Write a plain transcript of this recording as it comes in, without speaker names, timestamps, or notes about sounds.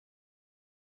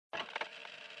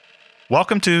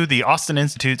Welcome to the Austin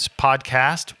Institute's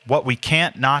podcast, What We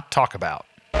Can't Not Talk About.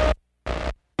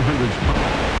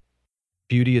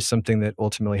 Beauty is something that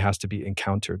ultimately has to be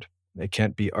encountered. It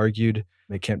can't be argued.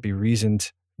 It can't be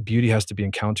reasoned. Beauty has to be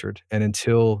encountered. And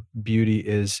until beauty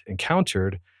is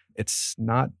encountered, it's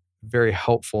not very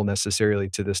helpful necessarily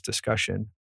to this discussion.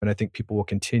 And I think people will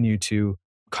continue to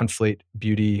conflate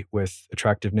beauty with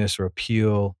attractiveness or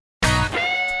appeal.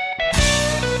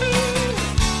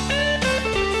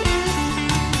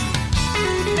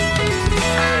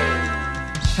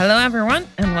 Hello, everyone,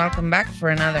 and welcome back for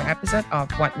another episode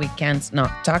of What We Can't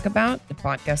Not Talk About, the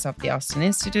podcast of the Austin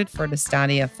Institute for the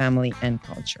Study of Family and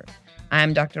Culture. I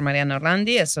am Dr. Mariana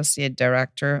Orlandi, Associate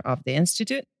Director of the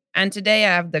Institute, and today I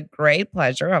have the great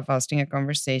pleasure of hosting a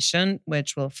conversation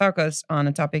which will focus on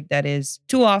a topic that is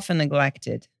too often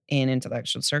neglected in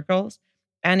intellectual circles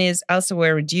and is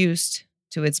elsewhere reduced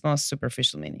to its most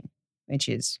superficial meaning, which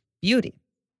is beauty.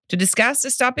 To discuss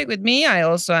this topic with me, I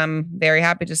also am very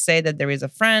happy to say that there is a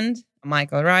friend,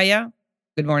 Michael Raya.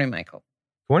 Good morning, Michael.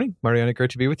 Good morning, Mariana. Great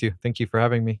to be with you. Thank you for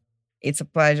having me. It's a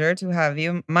pleasure to have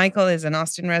you. Michael is an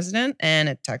Austin resident and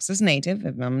a Texas native,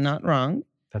 if I'm not wrong.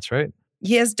 That's right.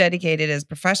 He has dedicated his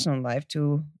professional life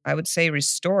to, I would say,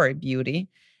 restore beauty,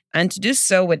 and to do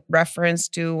so with reference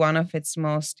to one of its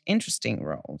most interesting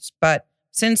roles. But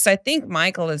since I think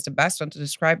Michael is the best one to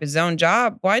describe his own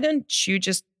job, why don't you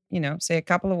just say a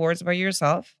couple of words about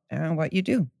yourself and what you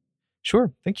do?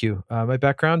 Sure. Thank you. My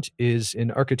background is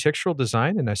in architectural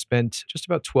design, and I spent just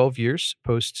about 12 years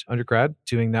post-undergrad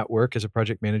doing that work as a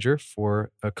project manager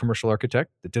for a commercial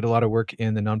architect that did a lot of work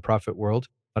in the nonprofit world,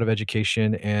 a lot of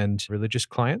education and religious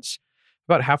clients.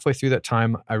 About halfway through that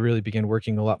time, I really began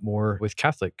working a lot more with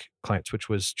Catholic clients, which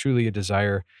was truly a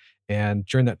desire. And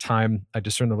during that time, I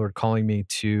discerned the Lord calling me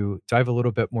to dive a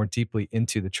little bit more deeply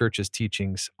into the church's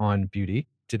teachings on beauty.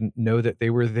 Didn't know that they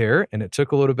were there, and it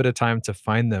took a little bit of time to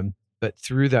find them. But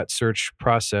through that search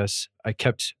process, I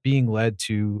kept being led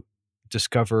to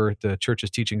discover the church's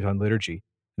teachings on liturgy.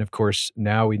 And of course,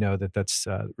 now we know that that's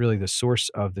really the source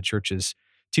of the church's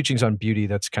teachings on beauty.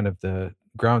 That's kind of the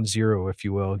ground zero, if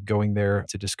you will, going there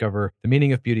to discover the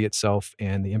meaning of beauty itself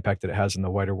and the impact that it has in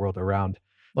the wider world around.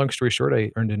 Long story short,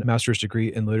 I earned a master's degree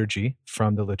in liturgy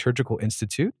from the Liturgical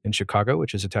Institute in Chicago,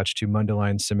 which is attached to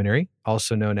Mundelein Seminary,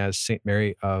 also known as St.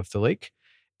 Mary of the Lake,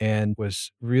 and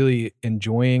was really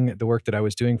enjoying the work that I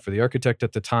was doing for the architect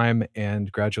at the time, and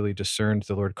gradually discerned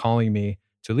the Lord calling me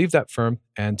to leave that firm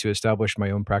and to establish my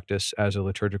own practice as a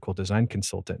liturgical design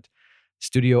consultant.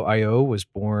 Studio IO was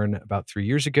born about 3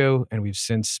 years ago, and we've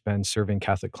since been serving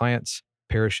Catholic clients,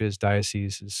 parishes,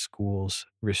 dioceses, schools,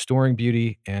 restoring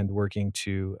beauty and working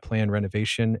to plan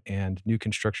renovation and new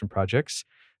construction projects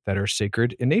that are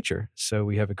sacred in nature. So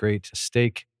we have a great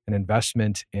stake and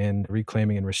investment in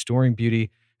reclaiming and restoring beauty,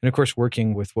 and of course,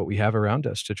 working with what we have around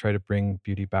us to try to bring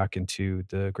beauty back into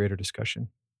the greater discussion.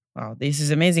 Wow, this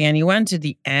is amazing. And you went to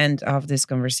the end of this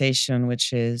conversation,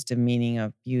 which is the meaning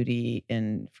of beauty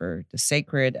and for the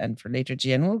sacred and for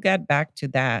liturgy. And we'll get back to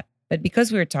that. But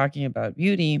because we were talking about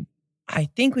beauty, I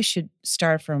think we should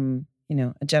start from,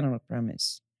 a general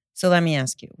premise. So let me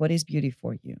ask you, what is beauty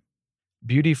for you?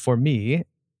 Beauty for me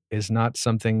is not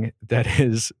something that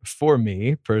is for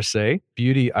me per se.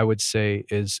 Beauty, I would say,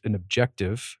 is an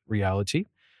objective reality.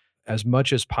 As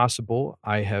much as possible,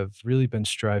 I have really been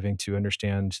striving to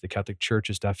understand the Catholic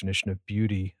Church's definition of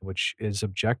beauty, which is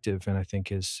objective and I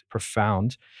think is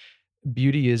profound.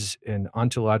 Beauty is an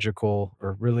ontological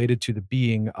or related to the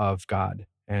being of God.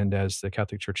 And as the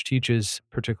Catholic Church teaches,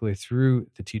 particularly through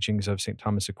the teachings of St.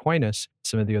 Thomas Aquinas,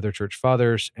 some of the other church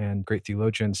fathers and great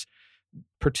theologians,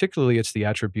 particularly it's the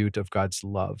attribute of God's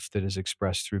love that is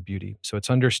expressed through beauty. So it's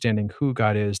understanding who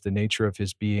God is, the nature of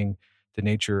his being, the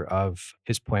nature of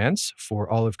his plans for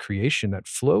all of creation that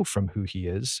flow from who he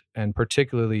is, and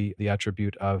particularly the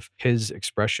attribute of his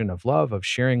expression of love, of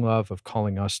sharing love, of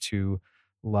calling us to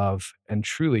love. And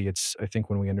truly, it's, I think,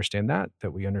 when we understand that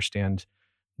we understand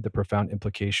the profound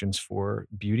implications for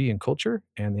beauty and culture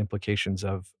and the implications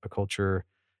of a culture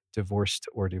divorced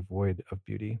or devoid of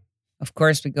beauty. Of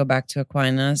course, we go back to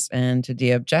Aquinas and to the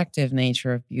objective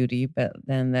nature of beauty. But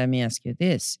then let me ask you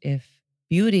this. If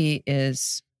beauty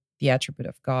is the attribute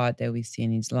of God that we see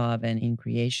in his love and in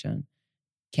creation,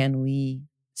 can we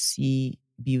see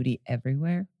beauty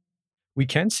everywhere? We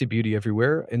can see beauty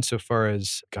everywhere insofar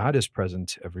as God is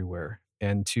present everywhere.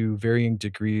 And to varying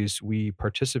degrees, we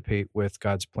participate with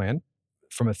God's plan.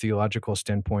 From a theological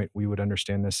standpoint, we would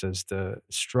understand this as the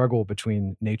struggle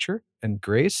between nature and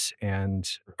grace and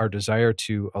our desire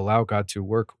to allow God to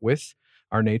work with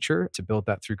our nature, to build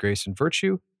that through grace and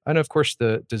virtue, And of course,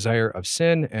 the desire of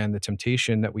sin and the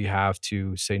temptation that we have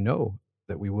to say no,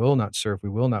 that we will not serve, we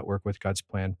will not work with God's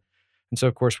plan. And so,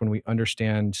 of course, when we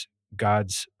understand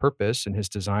God's purpose and his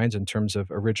designs in terms of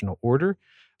original order,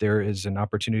 there is an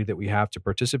opportunity that we have to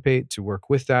participate, to work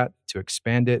with that, to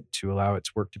expand it, to allow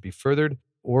its work to be furthered,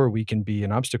 or we can be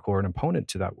an obstacle or an opponent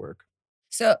to that work.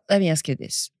 So let me ask you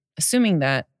this. Assuming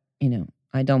that,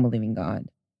 I don't believe in God,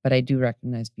 but I do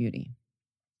recognize beauty,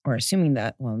 or assuming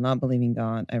that, while not believing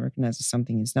God, I recognize that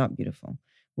something is not beautiful,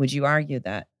 would you argue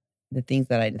that the things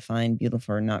that I define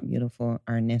beautiful or not beautiful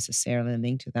are necessarily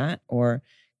linked to that? Or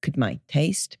could my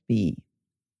taste be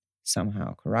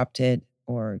somehow corrupted?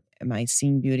 Or am I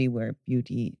seeing beauty where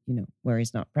where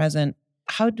it's not present?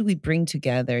 How do we bring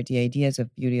together the ideas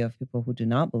of beauty of people who do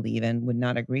not believe and would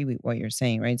not agree with what you're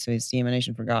saying, right? So it's the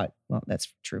emanation for God. Well,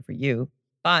 that's true for you.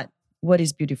 But what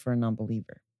is beauty for a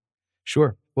non-believer?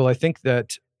 Sure. Well, I think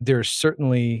that there's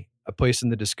certainly a place in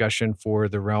the discussion for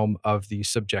the realm of the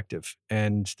subjective.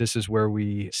 And this is where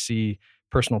we see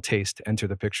personal taste enter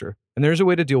the picture. And there's a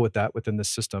way to deal with that within the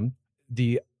system.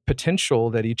 The potential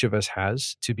that each of us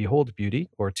has to behold beauty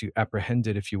or to apprehend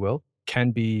it, if you will,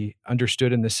 can be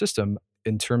understood in the system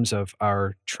in terms of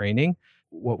our training,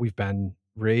 what we've been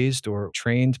raised or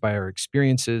trained by our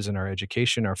experiences and our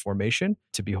education, our formation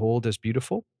to behold as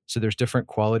beautiful. So there's different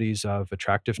qualities of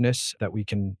attractiveness that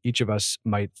each of us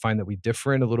might find that we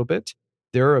differ in a little bit.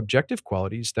 There are objective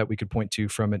qualities that we could point to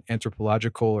from an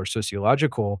anthropological or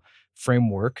sociological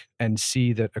framework and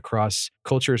see that across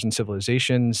cultures and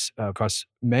civilizations, across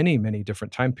many, many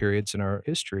different time periods in our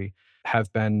history,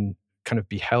 have been kind of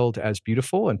beheld as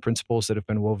beautiful and principles that have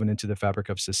been woven into the fabric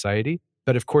of society.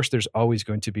 But of course, there's always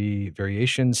going to be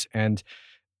variations. And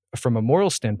from a moral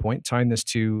standpoint, tying this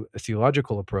to a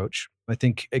theological approach, I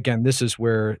think, again, this is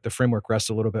where the framework rests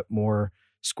a little bit more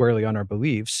squarely on our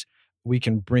beliefs. We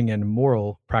can bring in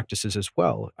moral practices as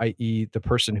well, i.e., the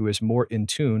person who is more in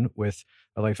tune with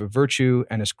a life of virtue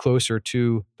and is closer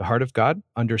to the heart of God,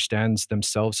 understands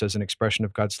themselves as an expression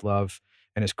of God's love,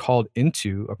 and is called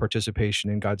into a participation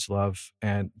in God's love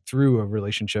and through a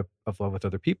relationship of love with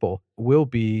other people, will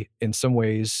be, in some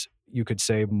ways, you could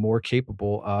say, more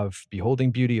capable of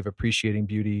beholding beauty, of appreciating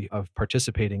beauty, of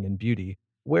participating in beauty.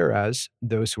 Whereas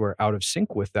those who are out of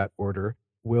sync with that order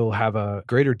will have a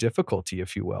greater difficulty,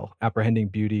 if you will, apprehending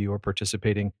beauty or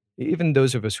participating. Even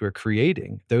those of us who are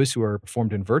creating, those who are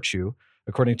formed in virtue,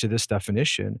 according to this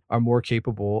definition, are more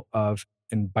capable of,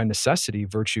 and by necessity,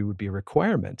 virtue would be a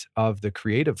requirement of the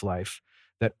creative life,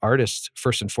 that artists,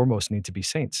 first and foremost, need to be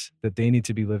saints, that they need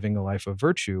to be living a life of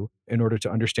virtue in order to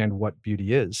understand what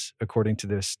beauty is, according to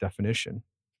this definition.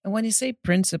 And when you say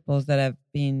principles that have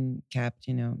been kept,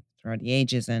 throughout the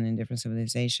ages and in different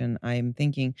civilization, I'm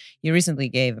thinking you recently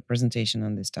gave a presentation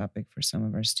on this topic for some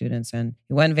of our students, and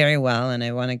it went very well. And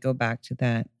I want to go back to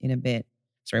that in a bit.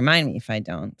 So remind me if I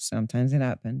don't. Sometimes it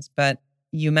happens. But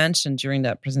you mentioned during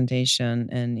that presentation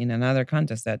and in another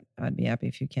context that I'd be happy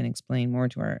if you can explain more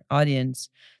to our audience,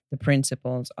 the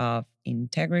principles of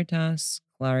integritas,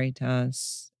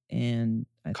 claritas, and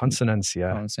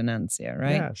consonantia,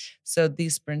 right? Yes. So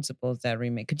these principles that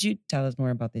remain, could you tell us more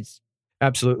about this?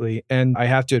 Absolutely. And I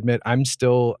have to admit, I'm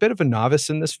still a bit of a novice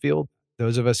in this field.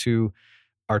 Those of us who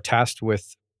are tasked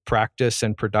with practice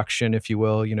and production, if you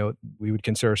will, we would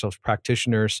consider ourselves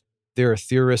practitioners. There are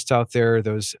theorists out there,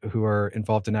 those who are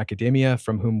involved in academia,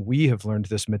 from whom we have learned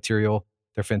this material.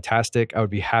 They're fantastic. I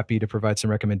would be happy to provide some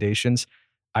recommendations.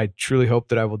 I truly hope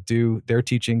that I will do their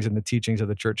teachings and the teachings of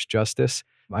the church justice.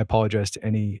 I apologize to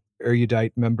any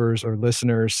erudite members or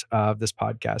listeners of this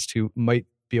podcast who might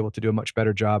be able to do a much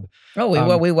better job.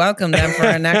 Oh, we welcome them for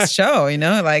our next show,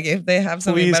 like if they have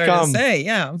something better to say.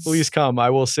 Yeah. Please come. I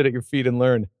will sit at your feet and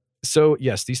learn. So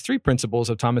yes, these three principles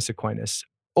of Thomas Aquinas.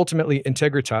 Ultimately,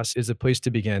 integritas is a place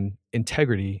to begin,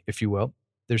 integrity, if you will.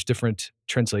 There's different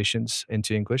translations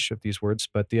into English of these words,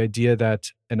 but the idea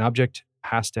that an object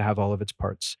has to have all of its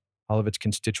parts, all of its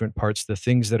constituent parts, the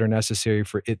things that are necessary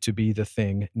for it to be the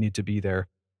thing need to be there.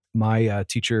 My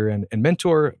teacher and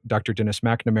mentor, Dr. Dennis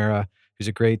McNamara, who's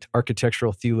a great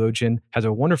architectural theologian, has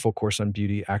a wonderful course on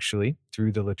beauty, actually,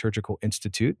 through the Liturgical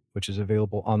Institute, which is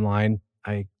available online.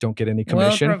 I don't get any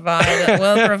commission. We'll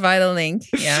provide a link.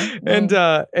 Yeah.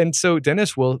 And so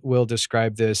Dennis will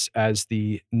describe this as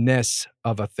the ness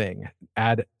of a thing.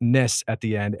 Add ness at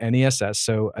the end, N-E-S-S.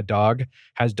 So a dog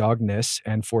has dogness,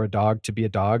 and for a dog to be a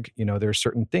dog, there are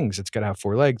certain things. It's got to have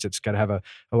four legs, it's got to have a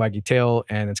waggy tail,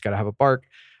 and it's got to have a bark.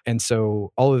 And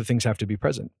so all of the things have to be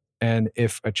present. And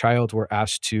if a child were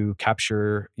asked to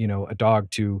capture, a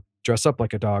dog, to dress up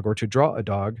like a dog or to draw a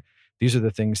dog, these are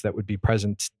the things that would be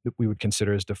present that we would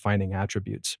consider as defining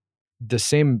attributes. the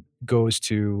same goes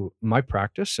to my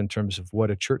practice in terms of what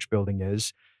a church building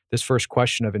is. This first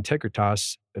question of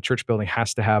integritas, a church building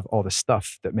has to have all the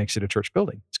stuff that makes it a church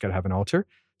building. It's got to have an altar.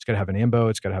 It's got to have an ambo.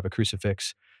 It's got to have a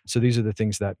crucifix. So these are the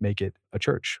things that make it a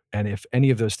church. And if any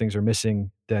of those things are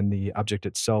missing, then the object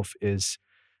itself is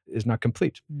not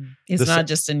complete. It's not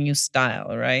just a new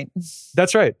style, right?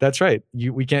 That's right. That's right.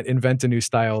 We can't invent a new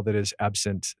style that is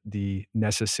absent the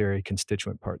necessary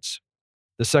constituent parts.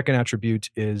 The second attribute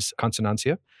is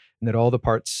consonantia, and that all the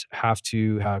parts have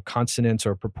to have consonance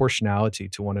or proportionality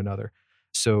to one another.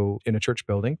 So in a church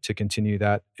building, to continue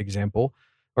that example,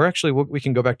 or actually we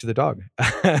can go back to the dog.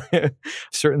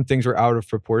 Certain things were out of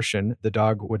proportion. The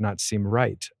dog would not seem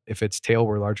right. If its tail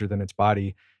were larger than its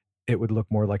body, it would look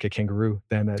more like a kangaroo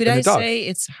than a dog. Could I say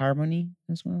it's harmony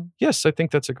as well? Yes, I think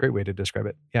that's a great way to describe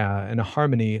it. Yeah, in a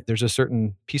harmony, there's a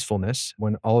certain peacefulness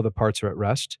when all of the parts are at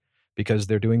rest because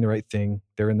they're doing the right thing,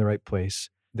 they're in the right place,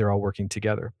 they're all working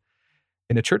together.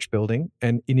 In a church building,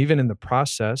 and even in the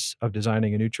process of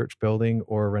designing a new church building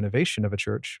or renovation of a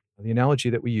church, the analogy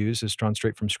that we use is drawn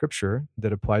straight from Scripture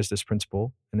that applies this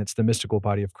principle, and it's the mystical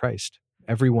body of Christ.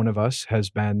 Every one of us has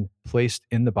been placed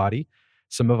in the body.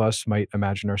 Some of us might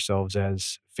imagine ourselves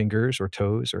as fingers or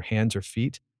toes or hands or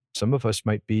feet. Some of us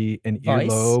might be an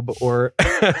earlobe or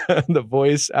the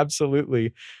voice,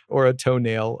 absolutely, or a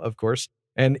toenail, of course.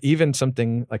 And even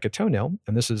something like a toenail,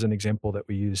 and this is an example that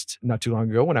we used not too long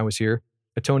ago when I was here,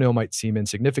 a toenail might seem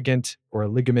insignificant or a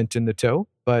ligament in the toe,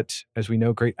 but as we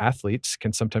know, great athletes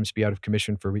can sometimes be out of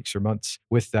commission for weeks or months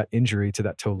with that injury to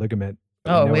that toe ligament.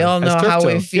 Oh, we all know how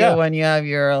we feel when you have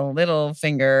your little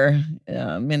finger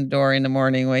mid-door in the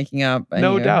morning waking up. And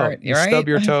no doubt. Hurt, you stub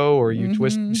your toe or you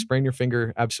twist, you sprain your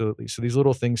finger. Absolutely. So these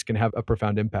little things can have a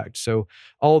profound impact. So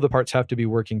all the parts have to be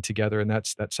working together. And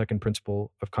that's that second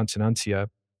principle of consonantia.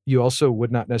 You also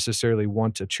would not necessarily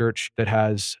want a church that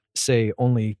has, say,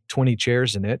 only 20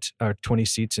 chairs in it, or 20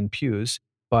 seats in pews,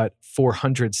 but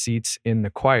 400 seats in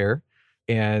the choir.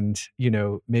 And,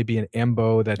 maybe an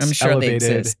ambo that's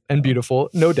elevated and beautiful,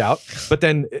 no doubt. But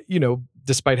then,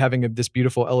 despite having this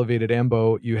beautiful elevated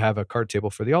ambo, you have a card table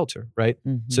for the altar, right?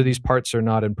 Mm-hmm. So these parts are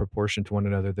not in proportion to one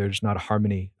another. There's not a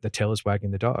harmony. The tail is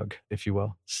wagging the dog, if you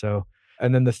will. So,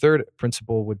 and then the third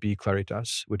principle would be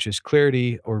claritas, which is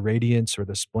clarity or radiance or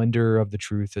the splendor of the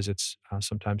truth as it's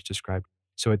sometimes described.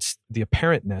 So it's the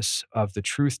apparentness of the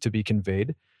truth to be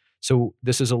conveyed. So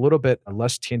this is a little bit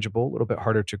less tangible, a little bit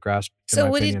harder to grasp. So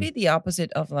would it be the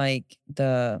opposite of like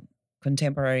the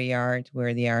contemporary art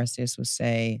where the artist would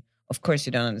say, of course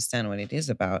you don't understand what it is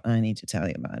about, I need to tell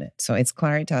you about it. So it's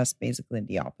claritas basically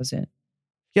the opposite.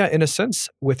 Yeah, in a sense,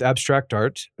 with abstract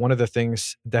art, one of the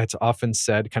things that's often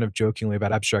said kind of jokingly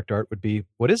about abstract art would be,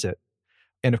 what is it?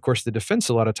 And of course, the defense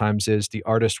a lot of times is the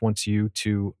artist wants you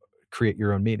to create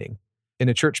your own meaning. In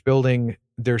a church building,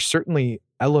 there's certainly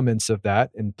elements of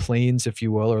that and planes, if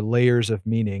you will, or layers of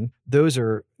meaning. Those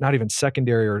are not even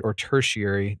secondary or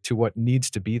tertiary to what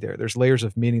needs to be there. There's layers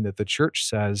of meaning that the church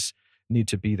says need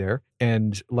to be there.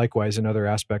 And likewise, in other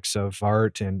aspects of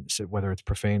art, and whether it's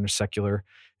profane or secular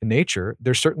in nature,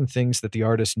 there's certain things that the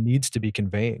artist needs to be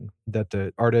conveying, that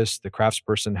the artist, the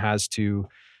craftsperson has to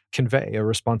convey, a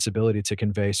responsibility to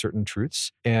convey certain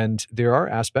truths. And there are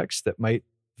aspects that might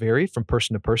vary from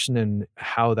person to person and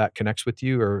how that connects with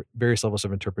you or various levels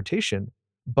of interpretation.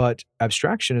 But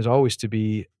abstraction is always to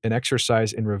be an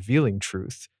exercise in revealing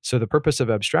truth. So the purpose of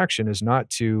abstraction is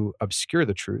not to obscure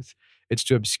the truth. It's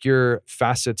to obscure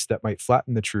facets that might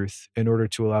flatten the truth in order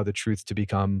to allow the truth to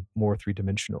become more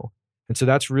three-dimensional. And so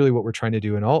that's really what we're trying to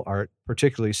do in all art,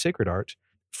 particularly sacred art.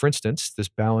 For instance, this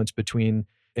balance between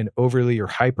an overly or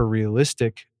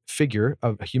hyper-realistic figure,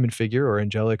 of a human figure or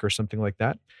angelic or something like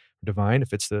that, divine,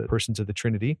 if it's the persons of the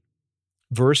Trinity,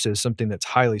 versus something that's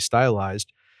highly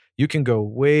stylized. You can go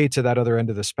way to that other end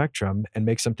of the spectrum and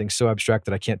make something so abstract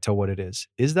that I can't tell what it is.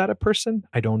 Is that a person?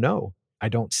 I don't know. I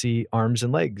don't see arms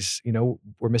and legs.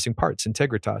 We're missing parts,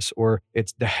 integritas, or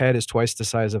it's the head is twice the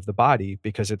size of the body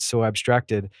because it's so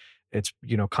abstracted. It's,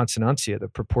 consonantia, the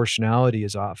proportionality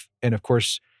is off. And of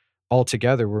course,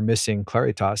 altogether, we're missing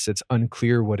claritas. It's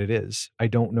unclear what it is. I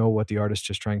don't know what the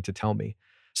artist is trying to tell me.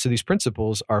 So these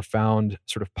principles are found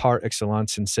sort of par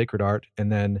excellence in sacred art and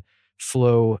then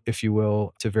flow, if you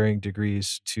will, to varying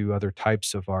degrees to other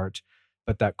types of art.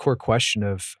 But that core question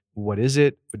of what is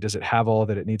it? Does it have all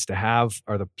that it needs to have?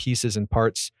 Are the pieces and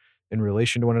parts in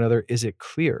relation to one another? Is it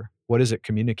clear? What is it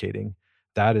communicating?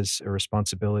 That is a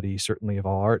responsibility, certainly, of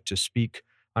all art to speak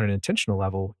on an intentional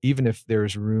level, even if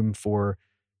there's room for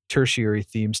tertiary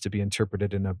themes to be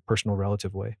interpreted in a personal,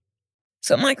 relative way.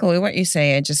 So, Michael, what you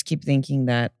say, I just keep thinking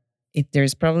that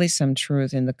there's probably some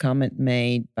truth in the comment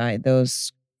made by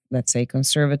those let's say,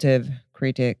 conservative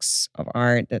critics of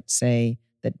art that say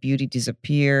that beauty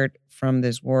disappeared from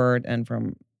this world and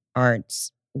from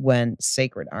arts when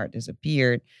sacred art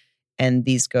disappeared. And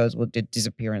this goes with the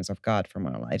disappearance of God from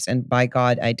our lives. And by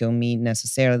God, I don't mean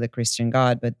necessarily the Christian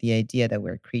God, but the idea that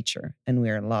we're a creature and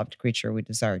we're a loved creature, we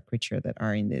desired creature that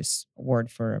are in this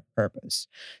world for a purpose.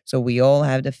 So we all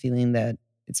have the feeling that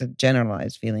it's a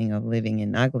generalized feeling of living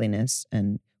in ugliness.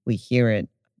 And we hear it,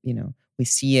 we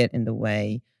see it in the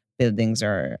way buildings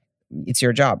are. It's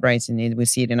your job, right? And we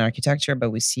see it in architecture, but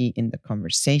we see it in the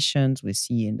conversations, we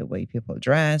see in the way people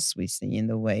dress, we see in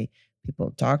the way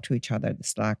people talk to each other,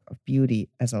 this lack of beauty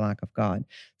as a lack of God.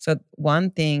 So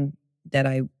one thing that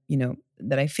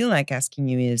I feel like asking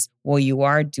you is what you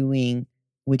are doing,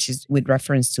 which is with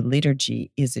reference to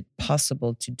liturgy, is it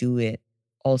possible to do it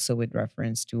also with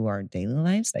reference to our daily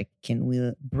lives? Like, can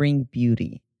we bring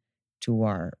beauty to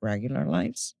our regular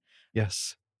lives?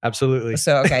 Yes, absolutely.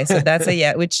 So that's a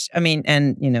yeah, which I mean,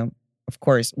 and of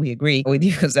course, we agree with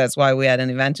you because that's why we had an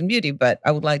event on beauty. But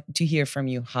I would like to hear from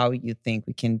you how you think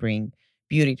we can bring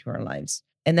beauty to our lives.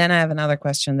 And then I have another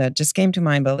question that just came to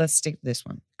mind, but let's stick to this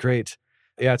one. Great.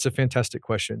 Yeah, it's a fantastic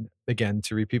question. Again,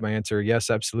 to repeat my answer, yes,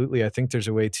 absolutely. I think there's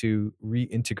a way to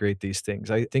reintegrate these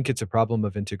things. I think it's a problem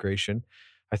of integration.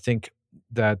 I think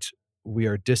that we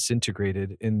are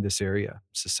disintegrated in this area.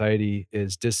 Society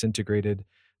is disintegrated.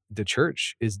 The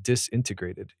church is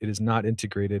disintegrated. It is not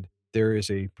integrated. There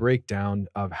is a breakdown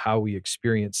of how we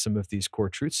experience some of these core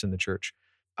truths in the church.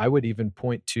 I would even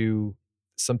point to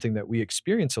something that we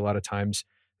experience a lot of times.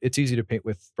 It's easy to paint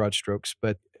with broad strokes,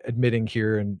 but admitting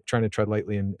here and trying to tread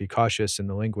lightly and be cautious in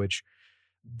the language,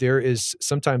 there is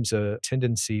sometimes a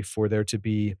tendency for there to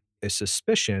be a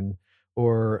suspicion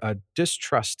or a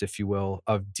distrust, if you will,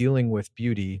 of dealing with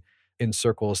beauty in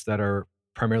circles that are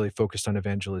primarily focused on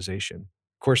evangelization.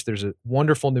 Of course, there's a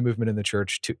wonderful new movement in the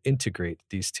church to integrate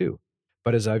these two.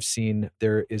 But as I've seen,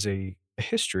 there is a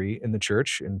history in the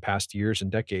church in past years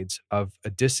and decades of a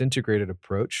disintegrated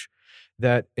approach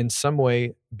that in some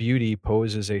way beauty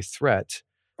poses a threat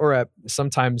or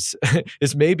sometimes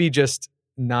is maybe just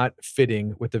not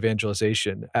fitting with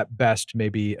evangelization. At best,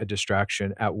 maybe a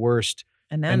distraction. At worst,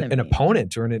 an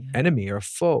opponent or an enemy or a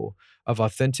foe of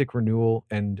authentic renewal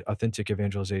and authentic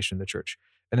evangelization in the church.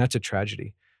 And that's a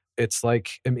tragedy. It's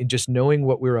like, just knowing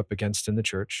what we're up against in the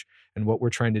church and what we're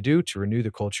trying to do to renew the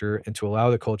culture and to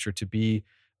allow the culture to be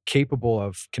capable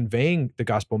of conveying the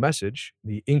gospel message,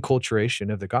 the inculturation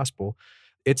of the gospel.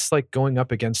 It's like going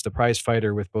up against a prize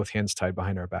fighter with both hands tied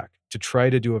behind our back to try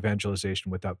to do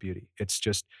evangelization without beauty. It's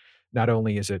just, not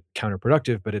only is it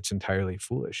counterproductive, but it's entirely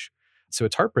foolish. So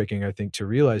it's heartbreaking, I think, to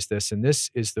realize this. And this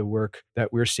is the work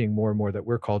that we're seeing more and more that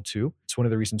we're called to. It's one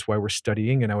of the reasons why we're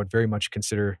studying. And I would very much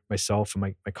consider myself and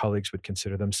my colleagues would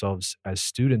consider themselves as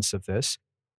students of this.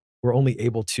 We're only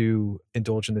able to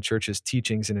indulge in the church's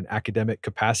teachings in an academic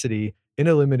capacity in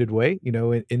a limited way,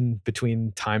 in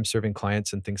between time serving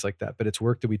clients and things like that. But it's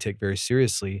work that we take very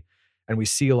seriously. And we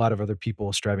see a lot of other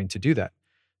people striving to do that.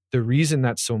 The reason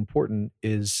that's so important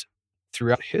is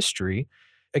throughout history,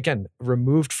 again,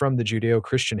 removed from the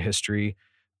Judeo-Christian history,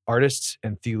 artists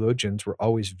and theologians were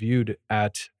always viewed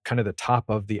at kind of the top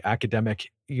of the academic.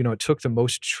 It took the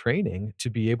most training to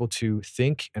be able to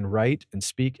think and write and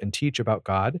speak and teach about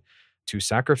God, to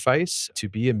sacrifice, to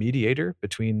be a mediator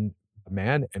between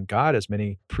man and God, as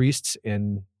many priests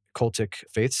in cultic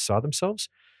faiths saw themselves.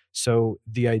 So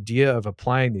the idea of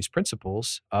applying these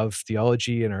principles of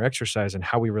theology in our exercise and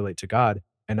how we relate to God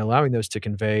and allowing those to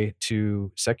convey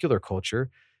to secular culture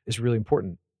is really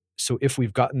important. So if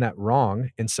we've gotten that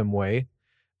wrong in some way,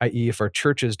 i.e. if our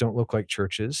churches don't look like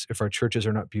churches, if our churches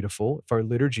are not beautiful, if our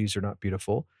liturgies are not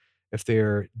beautiful, if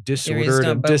they're disordered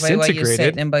and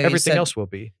disintegrated, everything else will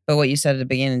be. But what you said at the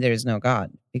beginning, there is no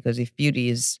God. Because if beauty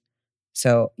is,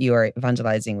 so you are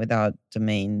evangelizing without the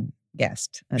main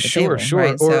guest at the table. Sure.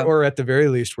 Right? Or at the very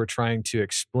least, we're trying to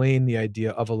explain the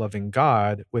idea of a loving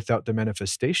God without the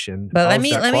manifestation. But let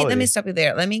me stop you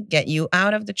there. Let me get you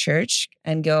out of the church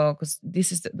and go, because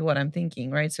this is what I'm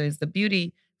thinking, right? So it's the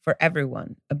beauty for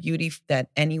everyone, a beauty that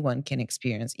anyone can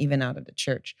experience, even out of the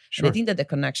church. Sure. And I think that the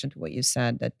connection to what you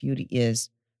said, that beauty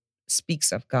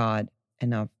speaks of God,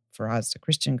 and of, for us, the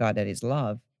Christian God that is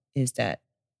love, is that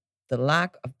the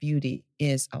lack of beauty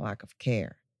is a lack of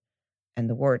care. And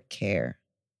the word care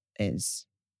is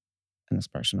an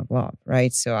expression of love,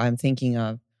 right? So I'm thinking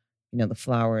of, the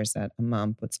flowers that a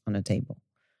mom puts on a table.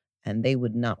 And they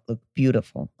would not look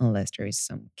beautiful unless there is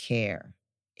some care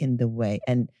in the way.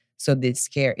 And so this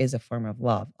care is a form of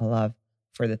love, a love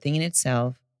for the thing in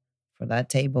itself, for that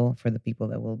table, for the people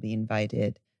that will be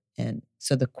invited. And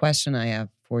so the question I have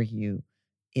for you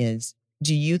is,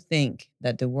 Do you think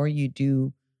that the work you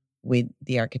do with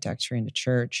the architecture in the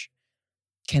church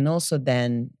can also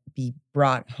then be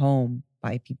brought home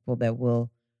by people that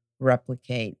will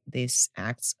replicate these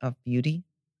acts of beauty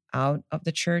out of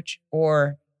the church?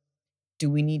 Or do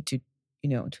we need to,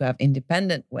 to have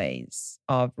independent ways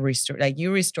of restore, like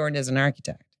you restored as an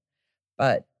architect,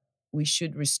 but we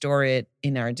should restore it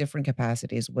in our different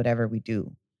capacities, whatever we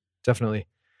do. Definitely.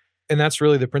 And that's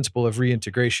really the principle of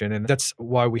reintegration. And that's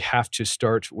why we have to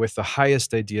start with the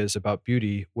highest ideas about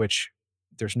beauty, which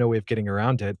there's no way of getting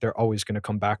around it. They're always going to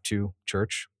come back to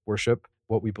church, worship,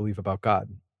 what we believe about God.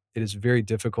 It is very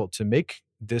difficult to make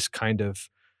this kind of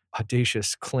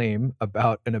audacious claim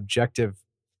about an objective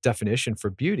definition for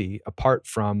beauty apart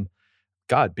from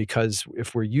God, because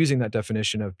if we're using that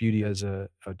definition of beauty as a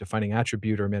defining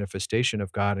attribute or manifestation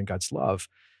of God and God's love,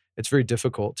 it's very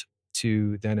difficult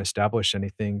to then establish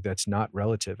anything that's not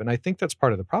relative. And I think that's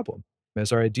part of the problem.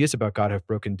 As our ideas about God have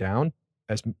broken down,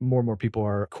 as more and more people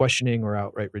are questioning or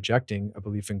outright rejecting a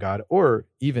belief in God, or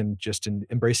even just in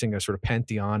embracing a sort of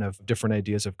pantheon of different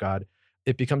ideas of God,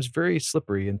 it becomes very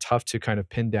slippery and tough to kind of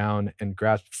pin down and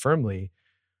grasp firmly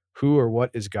who or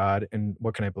what is God and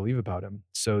what can I believe about him.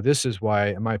 So this is why,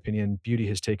 in my opinion, beauty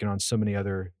has taken on so many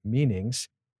other meanings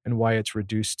and why it's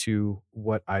reduced to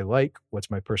what I like,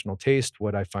 what's my personal taste,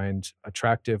 what I find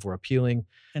attractive or appealing.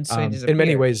 And so it In many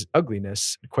disappeared. ways,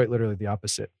 ugliness, quite literally the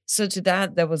opposite. So to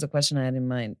that was a question I had in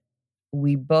mind.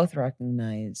 We both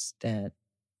recognize that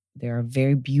there are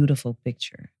very beautiful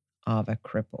picture of a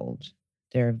crippled.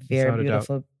 There are very Without a doubt.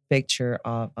 beautiful picture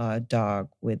of a dog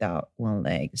without one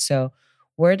leg. So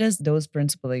where does those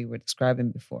principles that you were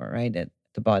describing before, right? That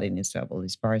the body needs to have all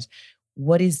these parts.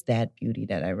 What is that beauty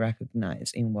that I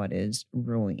recognize in what is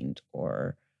ruined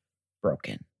or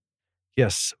broken?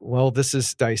 Yes. Well, this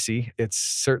is dicey. It's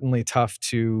certainly tough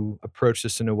to approach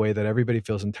this in a way that everybody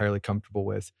feels entirely comfortable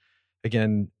with.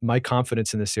 Again, my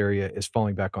confidence in this area is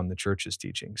falling back on the church's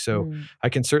teaching. So Mm. I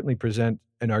can certainly present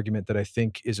an argument that I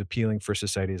think is appealing for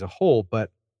society as a whole,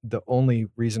 but the only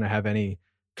reason I have any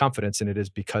confidence in it is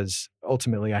because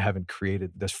ultimately I haven't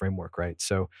created this framework, right?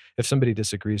 So if somebody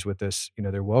disagrees with this,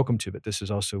 they're welcome to, but this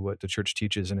is also what the church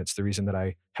teaches. And it's the reason that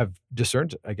I have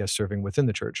discerned, I guess, serving within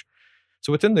the church.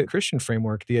 So within the Christian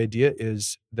framework, the idea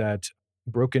is that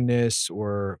brokenness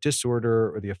or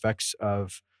disorder or the effects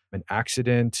of an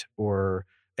accident or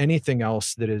anything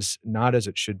else that is not as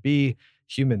it should be,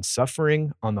 human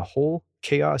suffering on the whole,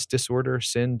 chaos, disorder,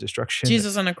 sin, destruction,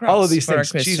 Jesus on the cross. all of these for a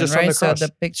things, Christian, Jesus on right? the cross. So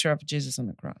the picture of Jesus on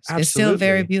the cross is still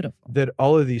very Absolutely. beautiful. That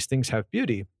all of these things have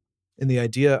beauty. And the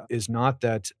idea is not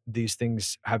that these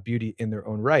things have beauty in their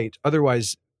own right.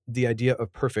 Otherwise, the idea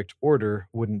of perfect order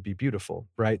wouldn't be beautiful,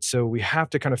 right? So we have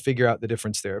to kind of figure out the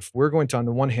difference there. If we're going to, on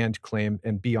the one hand, claim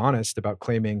and be honest about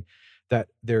claiming that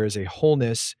there is a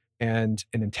wholeness and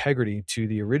an integrity to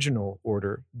the original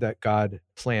order that God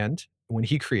planned when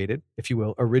he created, if you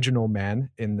will, original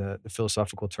man in the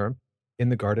philosophical term, in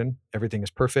the garden, everything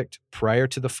is perfect prior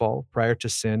to the fall, prior to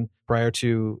sin, prior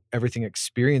to everything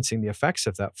experiencing the effects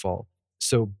of that fall.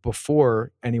 So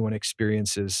before anyone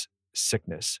experiences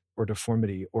sickness or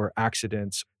deformity or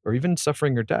accidents or even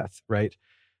suffering or death, right?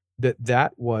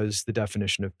 That was the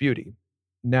definition of beauty.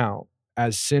 Now,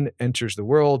 as sin enters the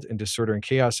world and disorder and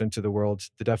chaos into the world,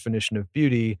 the definition of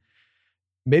beauty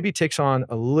maybe takes on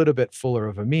a little bit fuller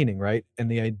of a meaning, right? And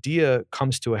the idea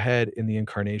comes to a head in the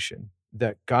incarnation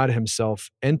that God himself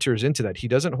enters into that. He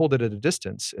doesn't hold it at a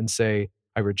distance and say,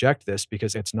 I reject this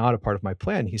because it's not a part of my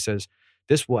plan. He says,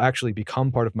 this will actually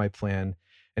become part of my plan.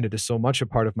 And it is so much a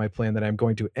part of my plan that I'm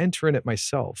going to enter in it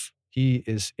myself. He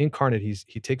is incarnate.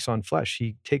 He takes on flesh.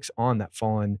 He takes on that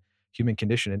fallen human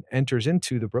condition and enters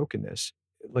into the brokenness.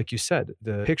 Like you said,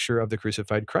 the picture of the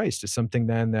crucified Christ is something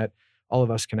then that all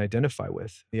of us can identify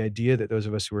with. The idea that those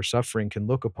of us who are suffering can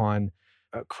look upon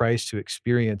Christ who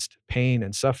experienced pain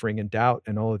and suffering and doubt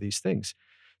and all of these things.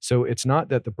 So it's not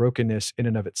that the brokenness in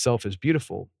and of itself is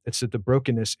beautiful. It's that the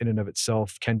brokenness in and of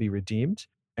itself can be redeemed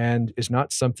and is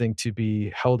not something to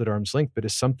be held at arm's length, but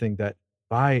is something that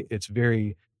by its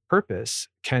very purpose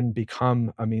can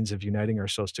become a means of uniting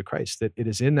ourselves to Christ. That it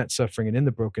is in that suffering and in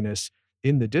the brokenness,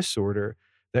 in the disorder,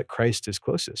 that Christ is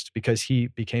closest because he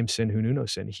became sin who knew no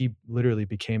sin. He literally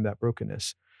became that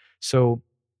brokenness. So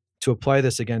to apply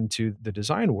this again to the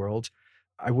design world,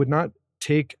 I would not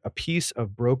take a piece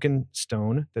of broken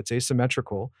stone that's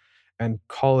asymmetrical and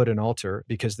call it an altar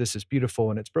because this is beautiful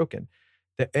and it's broken.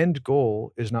 The end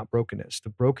goal is not brokenness. The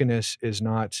brokenness is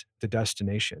not the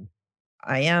destination.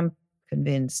 I am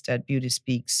convinced that beauty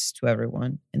speaks to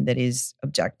everyone and that is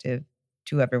objective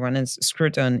to everyone. And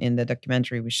Scruton in the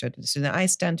documentary we showed to the student, I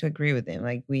stand to agree with him.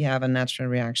 Like we have a natural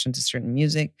reaction to certain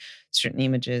music, certain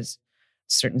images,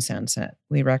 certain sunset.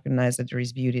 We recognize that there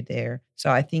is beauty there. So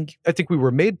I think we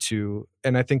were made to,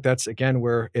 and I think that's again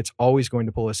where it's always going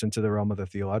to pull us into the realm of the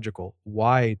theological.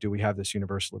 Why do we have this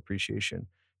universal appreciation?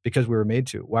 Because we were made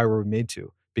to. Why were we made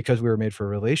to? Because we were made for a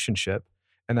relationship,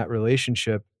 and that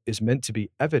relationship is meant to be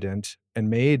evident and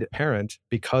made apparent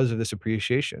because of this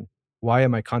appreciation. Why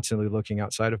am I constantly looking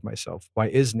outside of myself? Why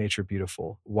is nature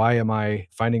beautiful? Why am I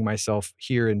finding myself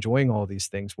here enjoying all these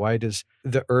things? Why does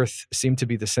the earth seem to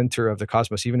be the center of the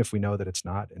cosmos, even if we know that it's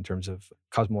not in terms of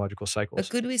cosmological cycles?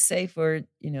 But could we say for,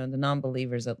 the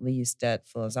non-believers, at least, that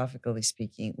philosophically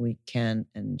speaking, we can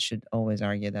and should always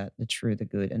argue that the true, the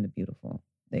good, and the beautiful,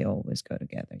 they always go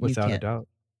together. Without a doubt.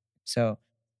 So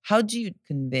how do you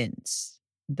convince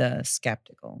the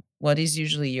skeptical? What is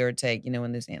usually your take,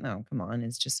 when they say, no, come on,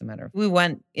 it's just a matter of, we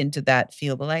went into that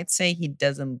field, but I'd say he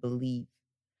doesn't believe.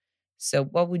 So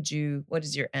what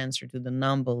is your answer to the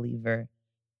non-believer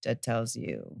that tells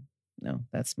you, no,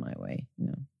 that's my way?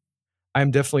 No.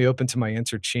 I'm definitely open to my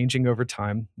answer changing over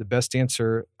time. The best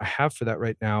answer I have for that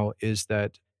right now is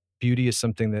that beauty is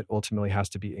something that ultimately has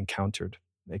to be encountered.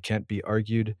 It can't be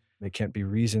argued. It can't be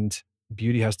reasoned.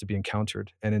 Beauty has to be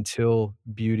encountered. And until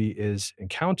beauty is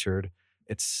encountered,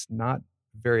 it's not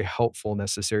very helpful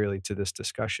necessarily to this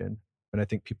discussion. And I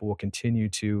think people will continue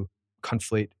to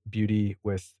conflate beauty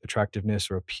with attractiveness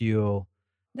or appeal.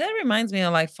 That reminds me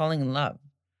of like falling in love.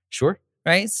 Sure.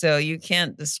 Right? So you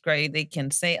can't describe, they can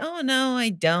say, oh, no, I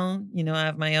don't. I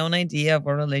have my own idea of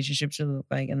what a relationship should look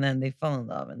like. And then they fall in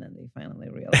love and then they finally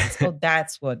realize, oh,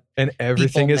 that's what and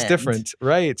everything is meant. Different,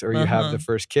 right? Or you have the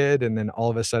first kid and then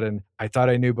all of a sudden, I thought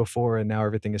I knew before and now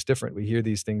everything is different. We hear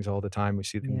these things all the time. We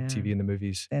see them on TV and the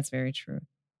movies. That's very true.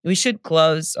 We should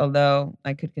close, although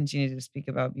I could continue to speak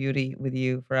about beauty with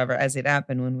you forever, as it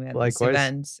happened when we had this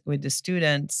event with the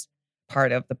students.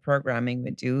 Part of the programming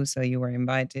we do. So you were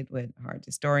invited with Heart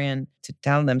Historian to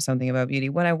tell them something about beauty.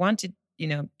 What I wanted,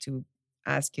 to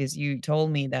ask is, you told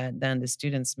me that then the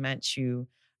students met you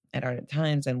at other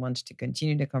times and wanted to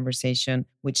continue the conversation,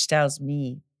 which tells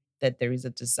me that there is a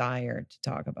desire to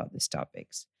talk about these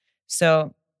topics.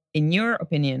 So in your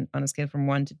opinion, on a scale from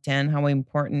 1 to 10, how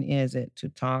important is it to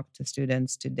talk to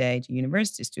students today, to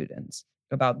university students,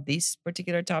 about this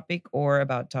particular topic or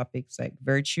about topics like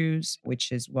virtues,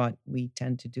 which is what we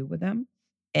tend to do with them?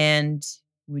 And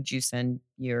would you send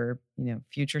your,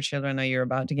 future children, or you're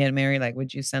about to get married, like,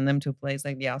 would you send them to a place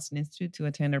like the Austin Institute to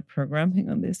attend our programming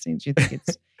on these things? Do you think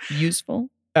it's useful?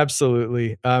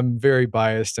 Absolutely. I'm very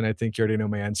biased and I think you already know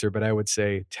my answer, but I would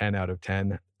say 10 out of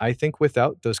 10. I think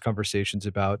without those conversations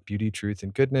about beauty, truth,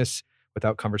 and goodness,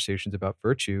 without conversations about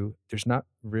virtue, there's not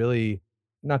really,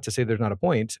 not to say there's not a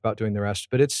point about doing the rest,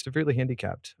 but it's severely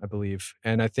handicapped, I believe.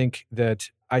 And I think that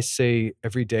I say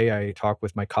every day I talk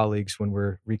with my colleagues when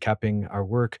we're recapping our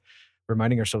work,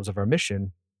 reminding ourselves of our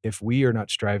mission. If we are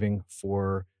not striving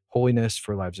for holiness,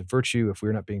 for lives of virtue, if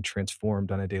we're not being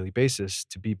transformed on a daily basis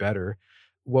to be better,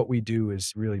 what we do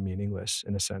is really meaningless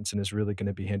in a sense and is really going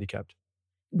to be handicapped.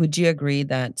 Would you agree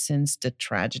that since the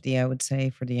tragedy, I would say,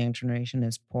 for the young generation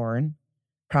is porn,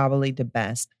 probably the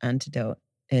best antidote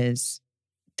is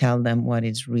tell them what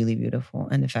is really beautiful,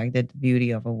 and the fact that the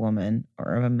beauty of a woman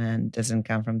or of a man doesn't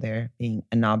come from there being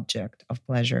an object of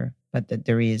pleasure, but that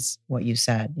there is what you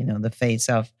said, the face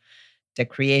of the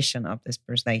creation of this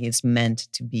person, like it's meant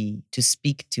to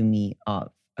speak to me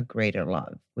of a greater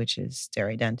love, which is their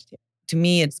identity. To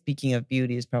me, it's speaking of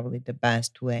beauty is probably the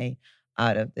best way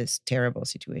out of this terrible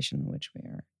situation in which we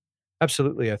are.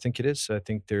 Absolutely. I think it is. I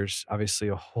think there's obviously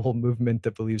a whole movement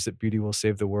that believes that beauty will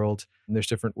save the world. And there's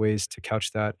different ways to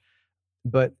couch that.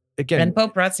 But again... And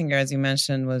Pope Ratzinger, as you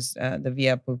mentioned, was the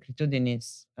Via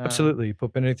Pulchritudinis. Absolutely.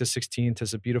 Pope Benedict XVI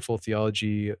has a beautiful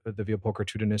theology of the Via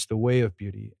Pulchritudinis, the way of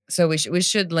beauty. So we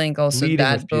should link also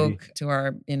that book to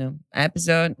our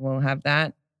episode. We'll have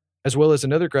that. As well as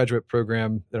another graduate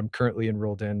program that I'm currently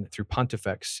enrolled in through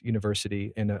Pontifex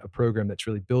University, in a program that's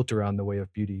really built around the way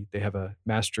of beauty. They have a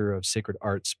Master of Sacred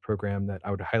Arts program that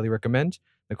I would highly recommend.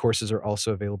 The courses are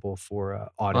also available for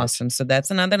audit. Awesome. So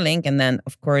that's another link. And then,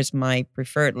 of course, my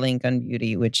preferred link on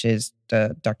beauty, which is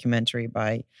the documentary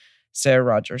by Sir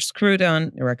Roger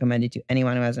Scruton. I recommend it to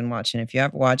anyone who hasn't watched it. If you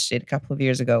have watched it a couple of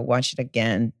years ago, watch it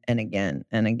again and again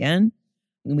and again.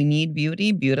 We need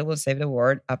beauty. Beauty will save the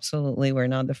world. Absolutely. We're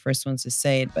not the first ones to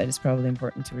say it, but it's probably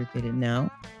important to repeat it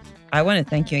now. I want to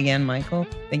thank you again, Michael.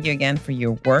 Thank you again for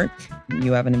your work.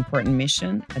 You have an important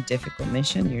mission, a difficult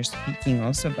mission. You're speaking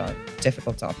also about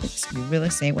difficult topics. You really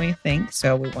say what you think.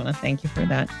 So we want to thank you for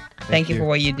that. Thank you for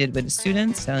what you did with the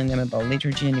students, telling them about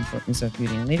liturgy and the importance of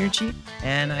beauty in liturgy.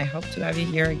 And I hope to have you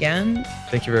here again.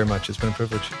 Thank you very much. It's been a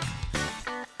privilege.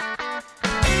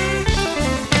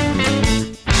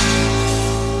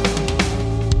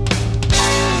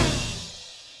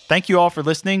 Thank you all for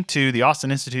listening to the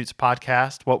Austin Institute's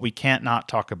podcast, What We Can't Not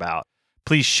Talk About.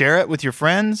 Please share it with your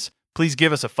friends. Please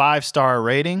give us a 5-star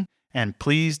rating, and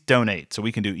please donate so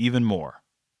we can do even more.